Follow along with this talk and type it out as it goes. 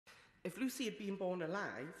If Lucy had been born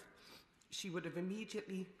alive, she would have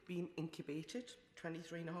immediately been incubated,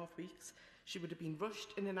 23 and a half weeks. She would have been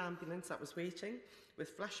rushed in an ambulance that was waiting with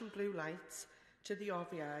flashing blue lights to the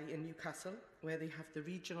RVI in Newcastle, where they have the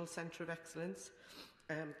Regional Centre of Excellence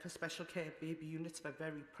for special care baby units for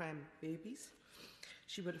very prem babies.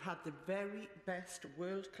 She would have had the very best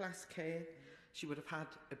world-class care. She would have had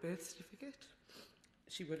a birth certificate.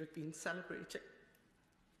 She would have been celebrating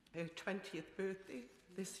her 20th birthday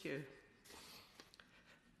this year.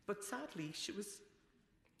 But sadly, she was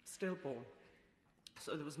stillborn.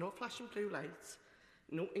 So there was no flashing blue lights,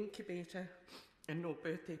 no incubator, and no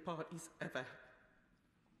birthday parties ever.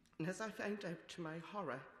 And as I found out to my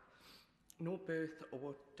horror, no birth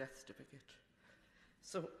or death certificate.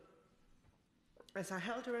 So as I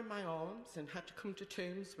held her in my arms and had to come to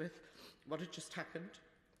terms with what had just happened,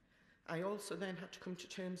 I also then had to come to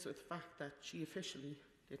terms with the fact that she officially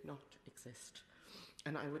did not exist,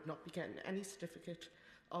 and I would not be getting any certificate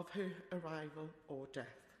of her arrival or death.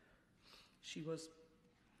 She was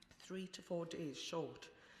 3 to 4 days short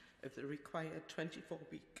of the required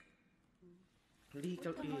 24-week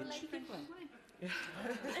legal age.